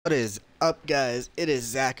What is up, guys? It is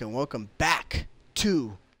Zach and welcome back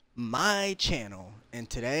to my channel. And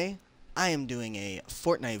today I am doing a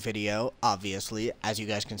Fortnite video, obviously, as you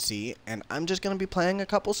guys can see, and I'm just going to be playing a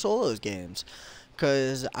couple solos games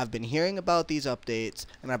because I've been hearing about these updates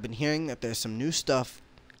and I've been hearing that there's some new stuff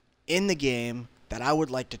in the game that I would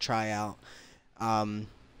like to try out.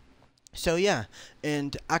 So yeah,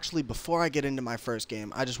 and actually before I get into my first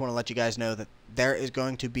game, I just want to let you guys know that there is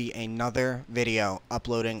going to be another video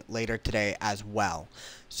uploading later today as well.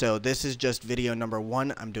 So this is just video number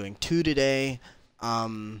 1. I'm doing 2 today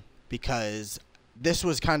because this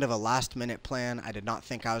was kind of a last minute plan. I did not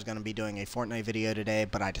think I was going to be doing a Fortnite video today,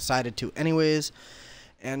 but I decided to anyways.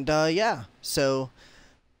 And yeah, so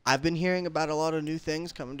I've been hearing about a lot of new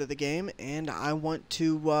things coming to the game, and I want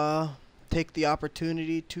to take the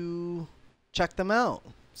opportunity to check them out.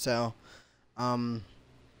 So,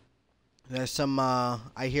 there's some,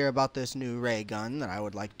 I hear about this new ray gun that I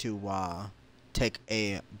would like to, take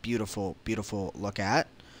a beautiful, beautiful look at.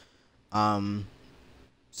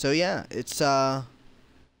 So yeah, it's, gonna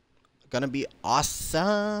be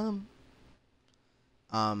awesome.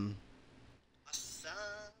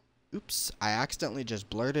 Oops, I accidentally just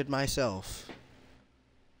blurted myself.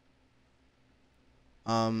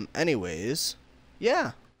 Anyways,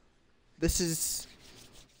 yeah, this is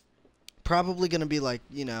probably gonna be like,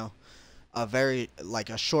 you know, a very, like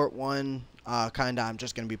a short one, kinda. I'm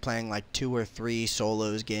just gonna be playing like 2 or 3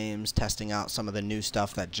 solos games, testing out some of the new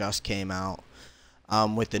stuff that just came out,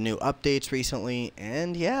 with the new updates recently,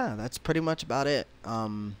 and yeah, that's pretty much about it.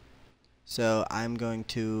 So I'm going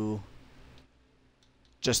to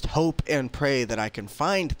just hope and pray that I can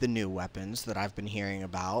find the new weapons that I've been hearing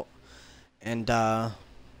about, and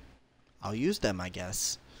I'll use them, I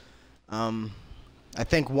guess. I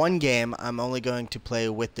think one game I'm only going to play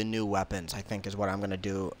with the new weapons, I think is what I'm going to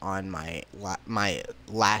do on my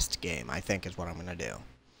last game, I think is what I'm going to do.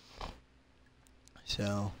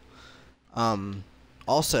 So,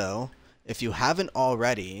 also, if you haven't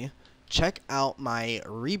already, check out my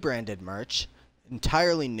rebranded merch.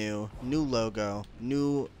 Entirely new logo,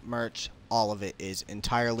 new merch, all of it is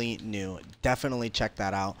entirely new. Definitely check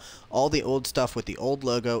that out. All the old stuff with the old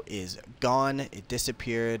logo is gone. It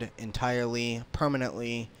disappeared entirely,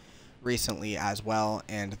 permanently, recently as well,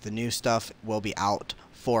 and the new stuff will be out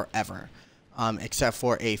forever. Except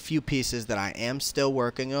for a few pieces that I am still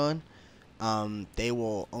working on. They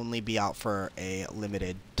will only be out for a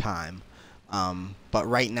limited time. But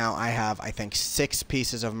right now I have, I think, 6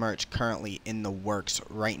 pieces of merch currently in the works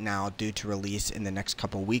right now, due to release in the next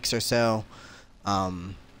couple weeks or so.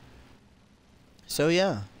 So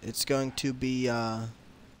yeah, it's going to be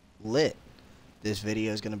lit. This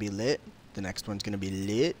video is going to be lit. The next one's going to be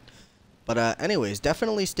lit. But anyways,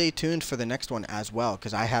 definitely stay tuned for the next one as well,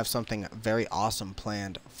 because I have something very awesome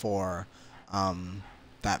planned for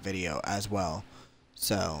that video as well.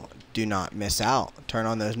 So do not miss out. Turn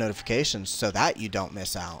on those notifications so that you don't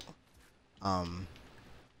miss out.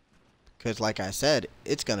 Because like I said,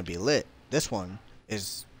 it's going to be lit. This one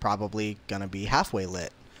is probably going to be halfway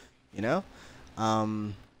lit, you know?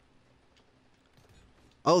 Oh,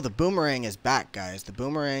 the boomerang is back, guys. The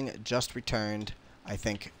boomerang just returned, I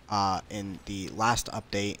think, in the last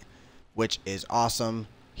update, which is awesome.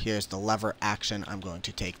 Here's the lever action. I'm going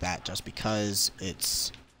to take that just because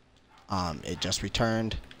it's... it just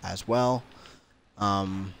returned as well.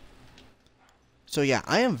 So yeah,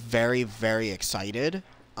 I am very, very excited.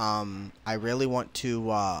 I really want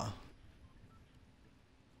to,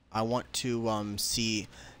 see,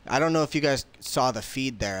 I don't know if you guys saw the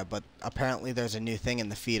feed there, but apparently there's a new thing in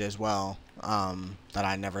the feed as well, that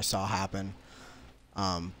I never saw happen.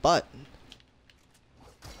 But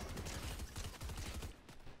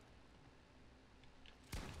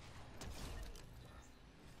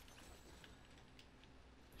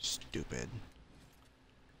stupid.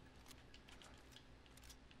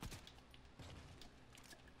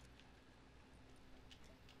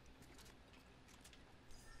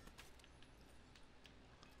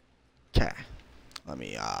 Okay. Let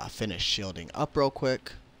me finish shielding up real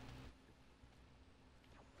quick.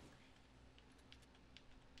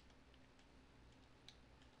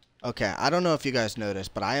 Okay, I don't know if you guys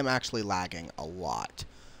noticed, but I am actually lagging a lot.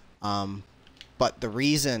 But the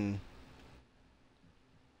reason...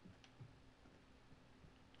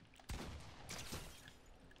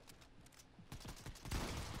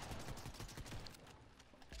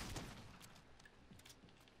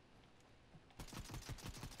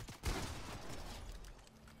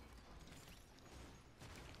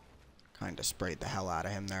 Kind of sprayed the hell out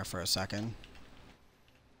of him there for a second.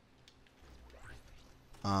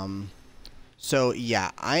 So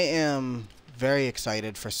yeah, I am very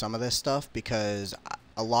excited for some of this stuff because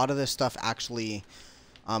a lot of this stuff actually,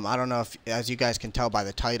 I don't know if, as you guys can tell by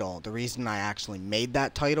the title, the reason I actually made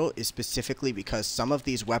that title is specifically because some of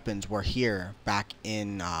these weapons were here back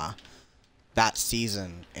in that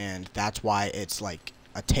season, and that's why it's like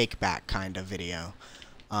a take back kind of video.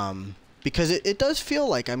 Because it does feel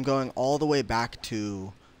like I'm going all the way back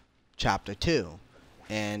to Chapter 2.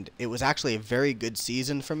 And it was actually a very good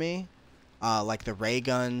season for me. Like the ray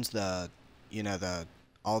guns, all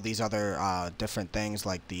these other different things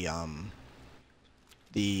like the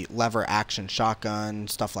lever action shotgun,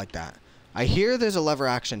 stuff like that. I hear there's a lever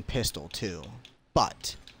action pistol too,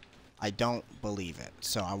 but I don't believe it,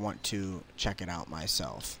 so I want to check it out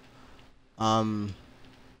myself.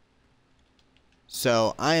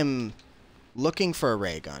 So I am looking for a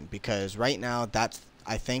ray gun because right now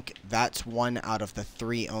I think that's one out of the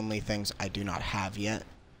 3 only things I do not have yet.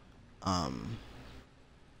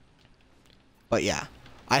 But yeah,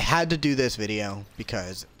 I had to do this video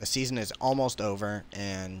because the season is almost over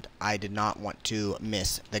and I did not want to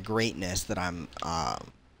miss the greatness that I'm,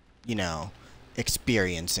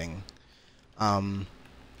 experiencing. But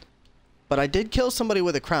I did kill somebody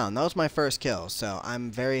with a crown. That was my first kill, so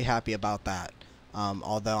I'm very happy about that.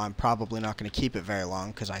 Although I'm probably not going to keep it very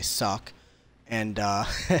long because I suck. And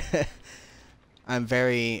I'm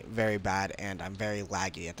very, very bad and I'm very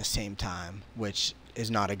laggy at the same time, which is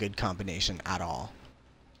not a good combination at all.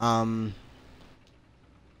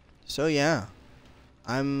 So yeah,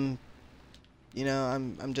 I'm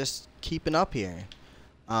just keeping up here.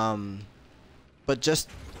 But just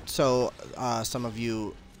so some of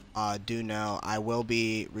you do know, I will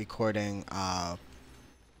be recording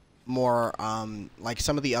more like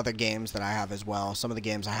some of the other games that I have as well. Some of the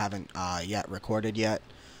games I haven't yet recorded yet.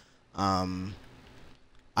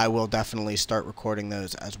 I will definitely start recording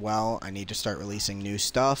those as well. I need to start releasing new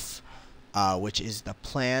stuff, which is the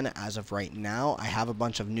plan as of right now. I have a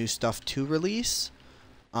bunch of new stuff to release,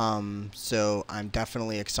 so I'm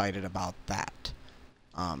definitely excited about that.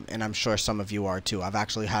 And I'm sure some of you are too. I've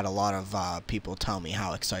actually had a lot of people tell me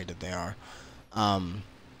how excited they are.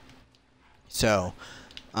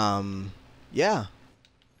 Yeah,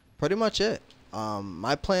 pretty much it.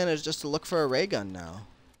 My plan is just to look for a ray gun now.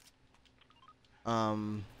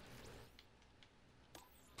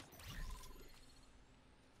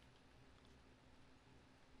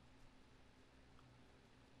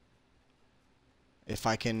 If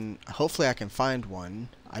I can, hopefully I can find one.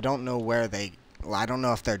 I don't know where I don't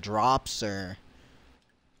know if they're drops or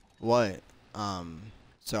what.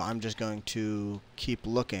 So I'm just going to keep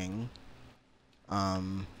looking.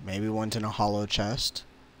 Maybe one's in a hollow chest.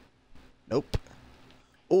 Nope.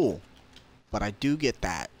 Oh, but I do get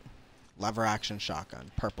that lever action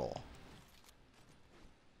shotgun, purple.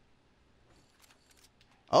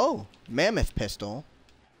 Oh, mammoth pistol.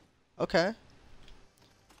 Okay.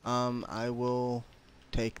 I will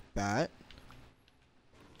take that.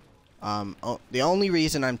 The only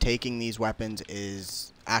reason I'm taking these weapons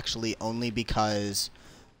is actually only because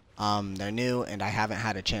they're new and I haven't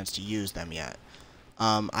had a chance to use them yet.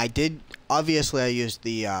 Obviously I used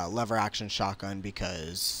the lever action shotgun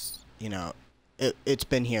because, it's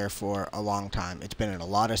been here for a long time. It's been in a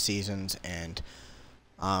lot of seasons, and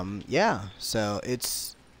yeah, so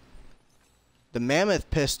the mammoth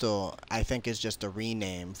pistol, I think, is just a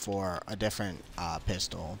rename for a different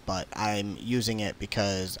pistol, but I'm using it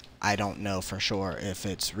because I don't know for sure if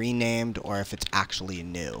it's renamed or if it's actually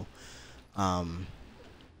new. Thermal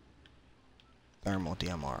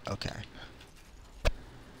DMR, okay.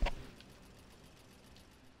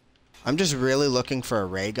 I'm just really looking for a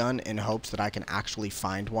ray gun in hopes that I can actually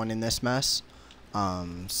find one in this mess.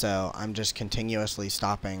 So I'm just continuously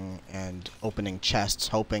stopping and opening chests,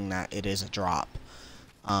 hoping that it is a drop.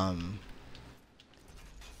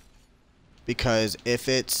 Because if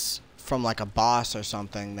it's from like a boss or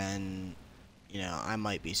something, then, I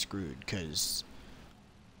might be screwed. Because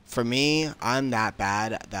for me, I'm that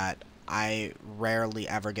bad that I rarely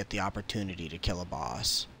ever get the opportunity to kill a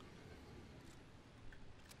boss.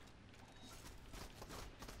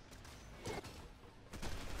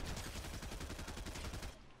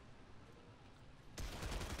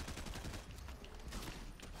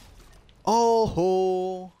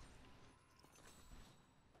 Oh,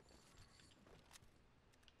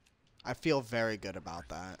 I feel very good about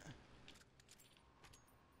that.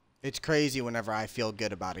 It's crazy whenever I feel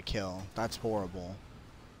good about a kill. That's horrible.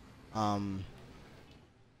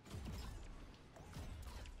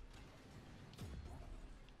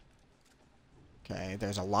 Okay,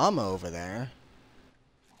 there's a llama over there.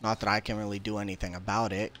 Not that I can really do anything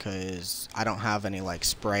about it, because I don't have any, like,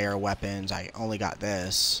 sprayer weapons. I only got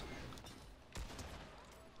this.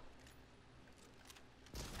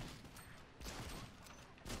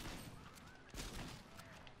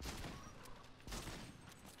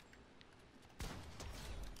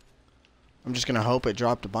 I'm just gonna hope it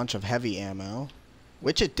dropped a bunch of heavy ammo,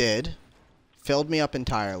 which it did. Filled me up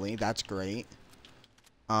entirely. That's great.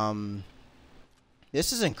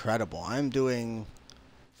 This is incredible. I'm doing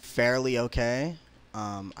fairly okay.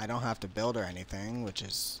 I don't have to build or anything, which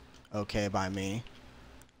is okay by me.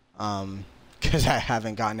 Because I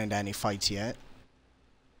haven't gotten into any fights yet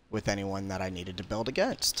with anyone that I needed to build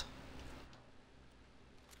against.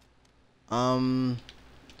 So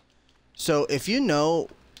if you know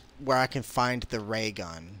where I can find the ray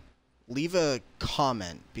gun, leave a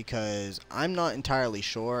comment, because I'm not entirely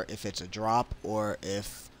sure if it's a drop or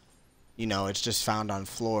if, you know, it's just found on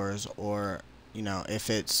floors, or, you know,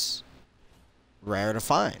 if it's rare to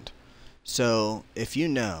find. So if you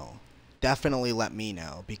know, definitely let me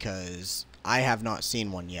know, because I have not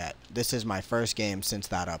seen one yet. This is my first game since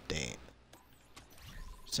that update.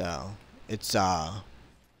 So it's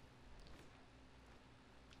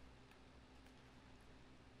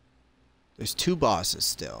there's 2 bosses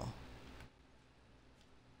still,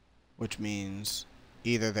 which means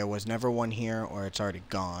either there was never one here or it's already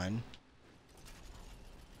gone.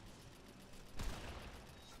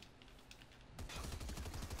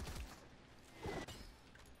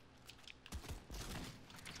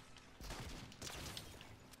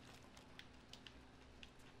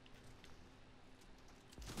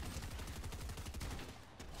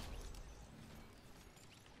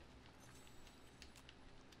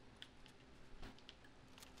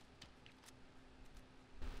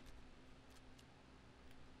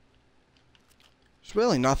 There's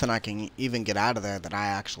really nothing I can even get out of there that I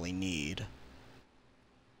actually need.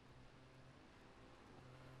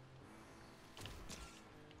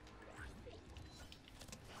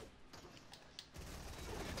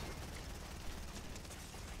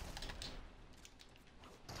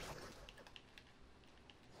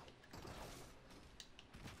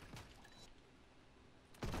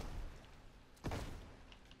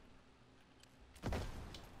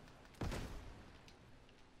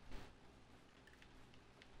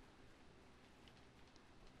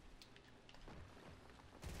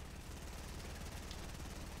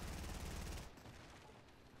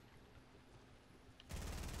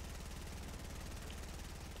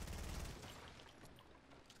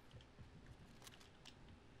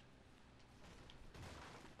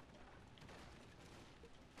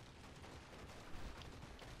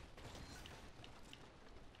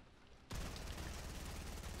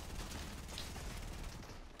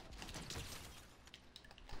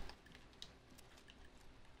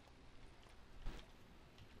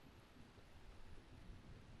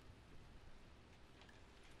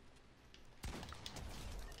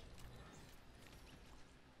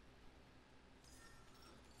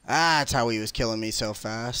 That's how he was killing me so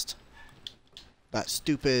fast. That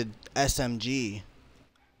stupid SMG.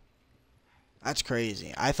 That's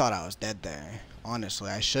crazy. I thought I was dead there. Honestly,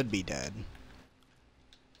 I should be dead.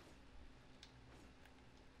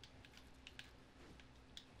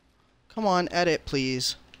 Come on, edit,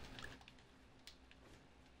 please.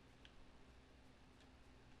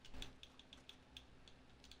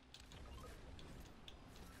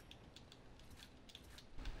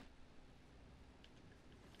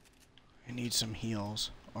 I need some heals,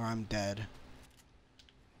 or I'm dead.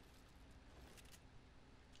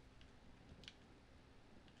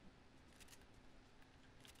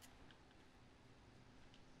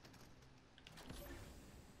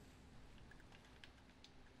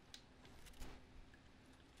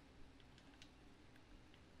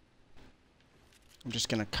 I'm just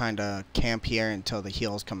gonna kinda camp here until the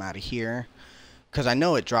heals come out of here, because I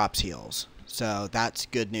know it drops heals. So that's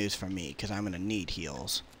good news for me, because I'm gonna need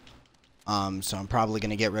heals. So I'm probably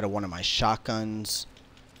gonna get rid of one of my shotguns,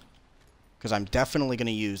 because I'm definitely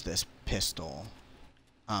gonna use this pistol.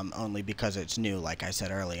 Only because it's new, like I said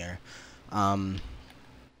earlier. I'm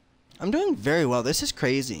doing very well. This is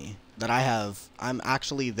crazy that I'm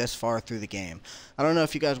actually this far through the game. I don't know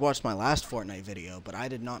if you guys watched my last Fortnite video, but I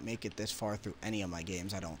did not make it this far through any of my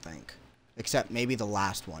games, I don't think. Except maybe the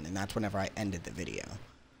last one, and that's whenever I ended the video.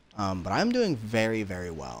 But I'm doing very,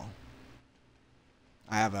 very well.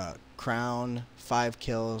 I have a crown, 5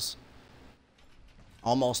 kills,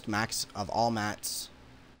 almost max of all mats.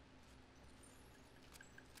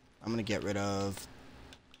 I'm going to get rid of...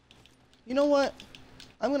 You know what?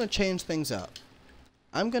 I'm going to change things up.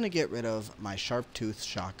 I'm going to get rid of my sharp tooth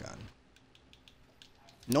shotgun.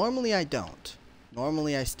 Normally I don't.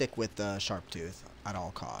 Normally I stick with the sharp tooth at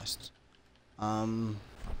all costs.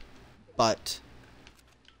 But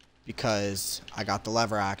because I got the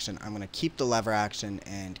lever action, I'm going to keep the lever action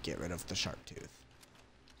and get rid of the sharp tooth.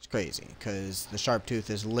 It's crazy, because the sharp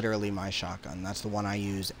tooth is literally my shotgun. That's the one I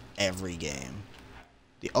use every game.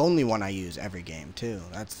 The only one I use every game too.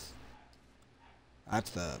 That's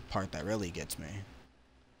the part that really gets me.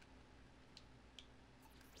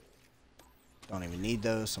 Don't even need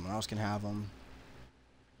those. Someone else can have them.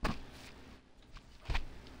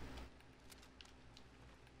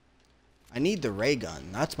 I need the ray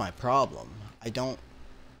gun. That's my problem. I don't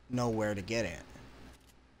know where to get it.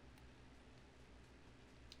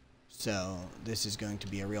 So this is going to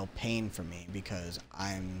be a real pain for me because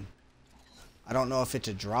I don't know if it's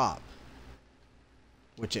a drop,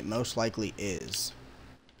 which it most likely is.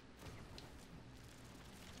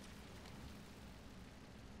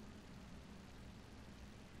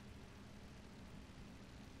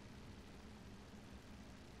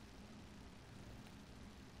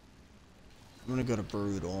 I'm gonna go to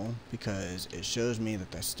Brutal because it shows me that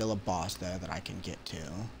there's still a boss there that I can get to,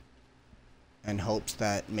 in hopes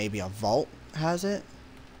that maybe a vault has it.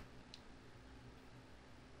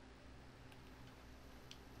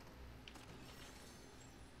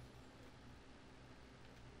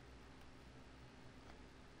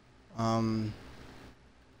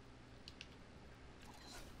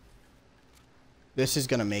 This is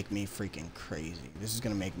gonna make me freaking crazy. This is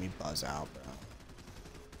gonna make me buzz out, bro.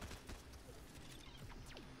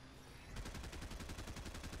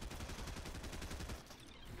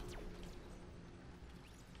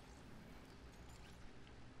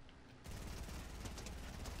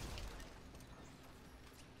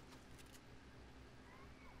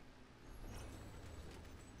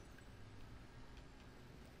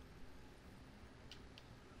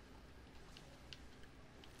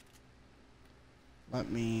 Let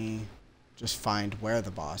me just find where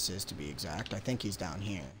the boss is, to be exact. I think he's down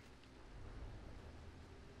here.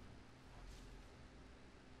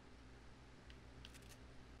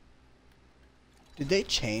 Did they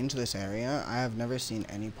change this area? I have never seen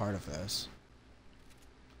any part of this.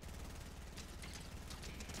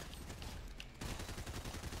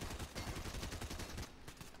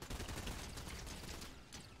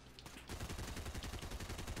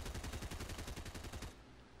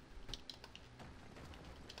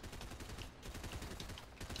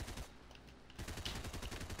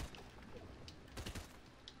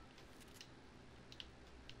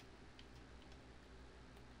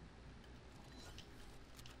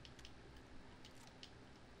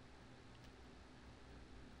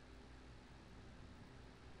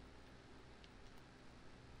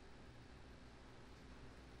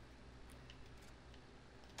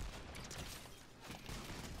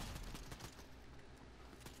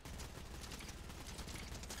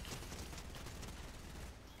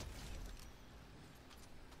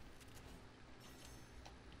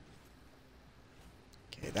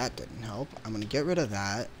 Okay, that didn't help. I'm gonna get rid of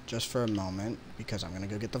that just for a moment because I'm gonna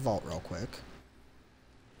go get the vault real quick.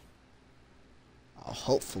 I'll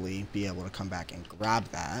hopefully be able to come back and grab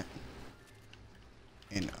that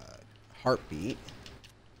in a heartbeat.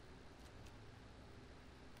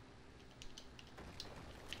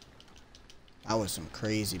 That was some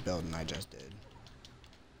crazy building I just did.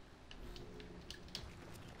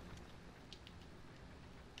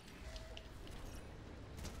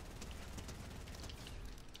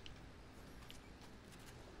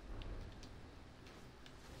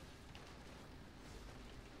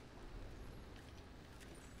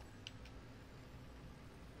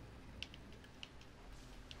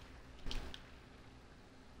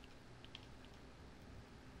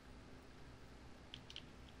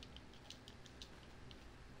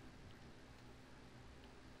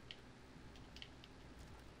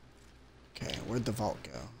 Okay, where'd the vault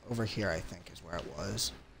go? Over here, I think, is where it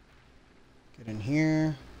was. Get in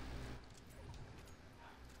here.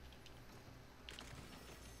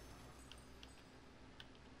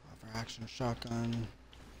 Lever action shotgun.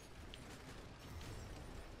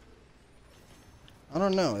 I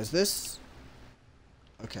don't know, is this...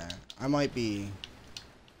 Okay, I might be...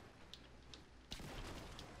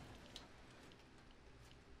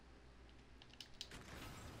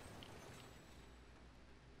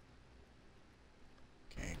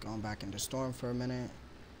 Going back into Storm for a minute.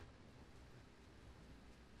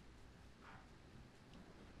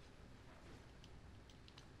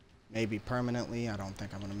 Maybe permanently. I don't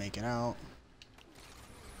think I'm going to make it out.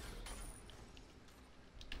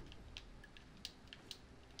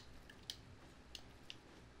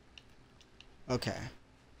 Okay.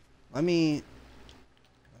 Let me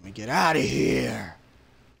get out of here.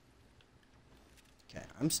 Okay,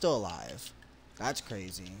 I'm still alive. That's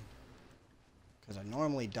crazy. Because I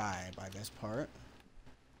normally die by this part.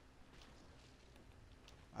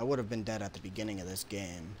 I would have been dead at the beginning of this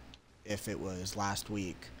game if it was last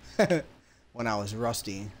week when I was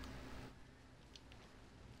rusty.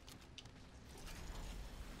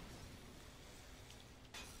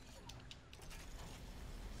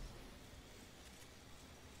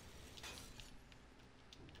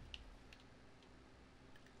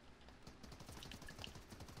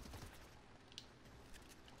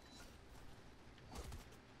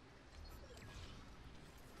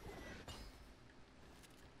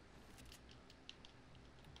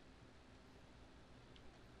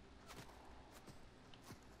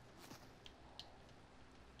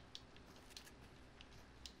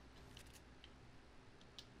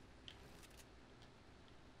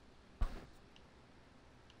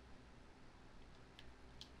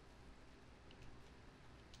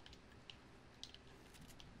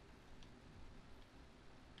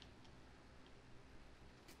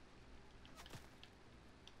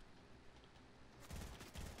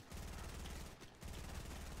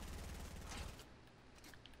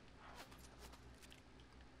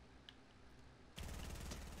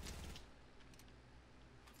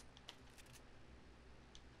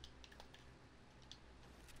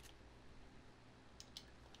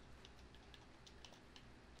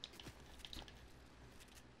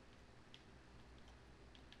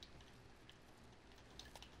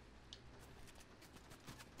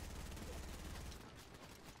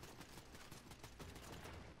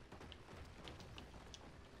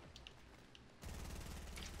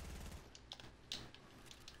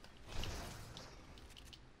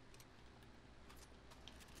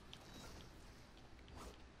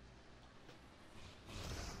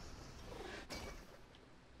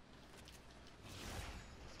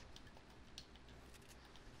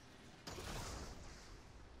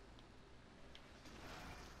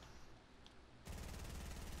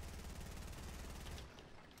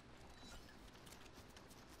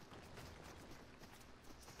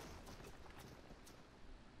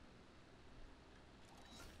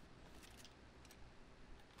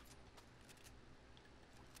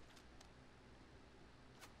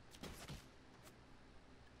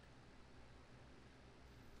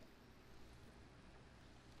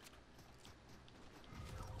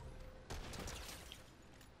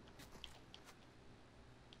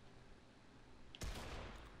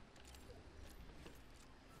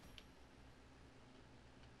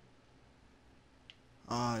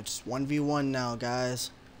 It's 1v1 now, guys.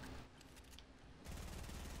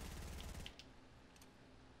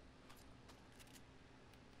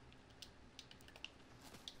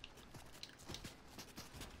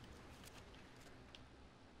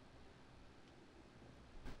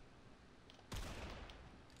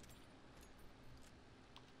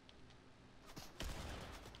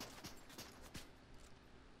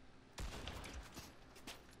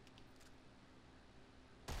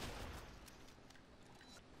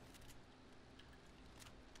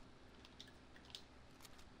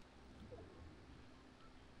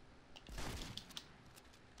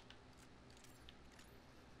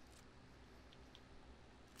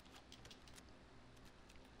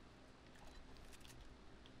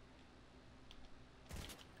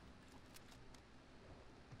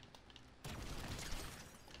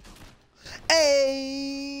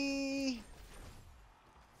 Hey!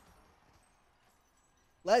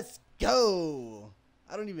 Let's go!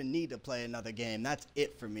 I don't even need to play another game. That's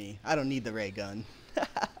it for me. I don't need the ray gun.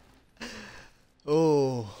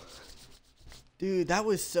 Oh. Dude, that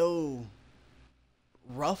was so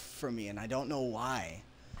rough for me, and I don't know why.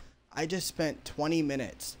 I just spent 20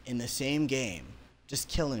 minutes in the same game just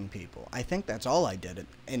killing people. I think that's all I did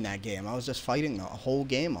in that game. I was just fighting the whole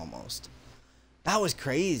game almost. That was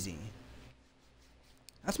crazy.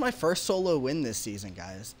 That's my first solo win this season,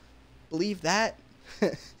 guys. Believe that?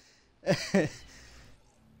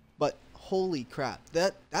 But holy crap,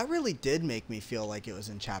 that really did make me feel like it was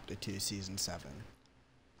in Chapter 2, Season 7.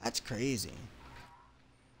 That's crazy.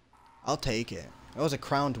 I'll take it. That was a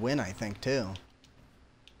crowned win, I think, too.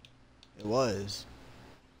 It was.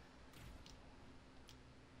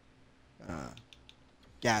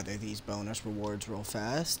 Gather these bonus rewards real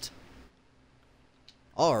fast.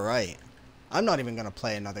 Alright. I'm not even going to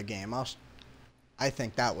play another game. I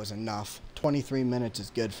think that was enough. 23 minutes is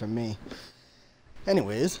good for me.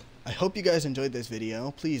 Anyways, I hope you guys enjoyed this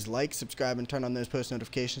video. Please like, subscribe, and turn on those post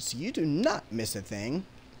notifications so you do not miss a thing.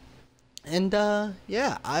 And,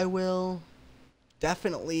 yeah, I will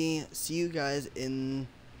definitely see you guys in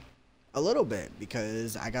a little bit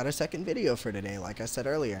because I got a second video for today, like I said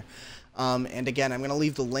earlier. And again, I'm going to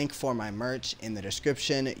leave the link for my merch in the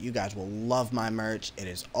description. You guys will love my merch. It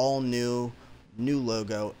is all new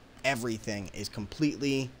logo. Everything is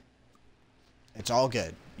completely, it's all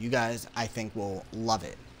good. You guys, I think, will love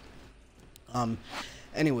it.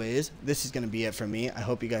 Anyways, this is going to be it for me. I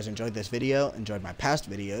hope you guys enjoyed this video, enjoyed my past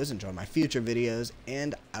videos, enjoyed my future videos,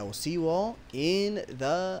 and I will see you all in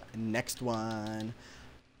the next one.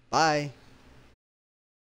 Bye.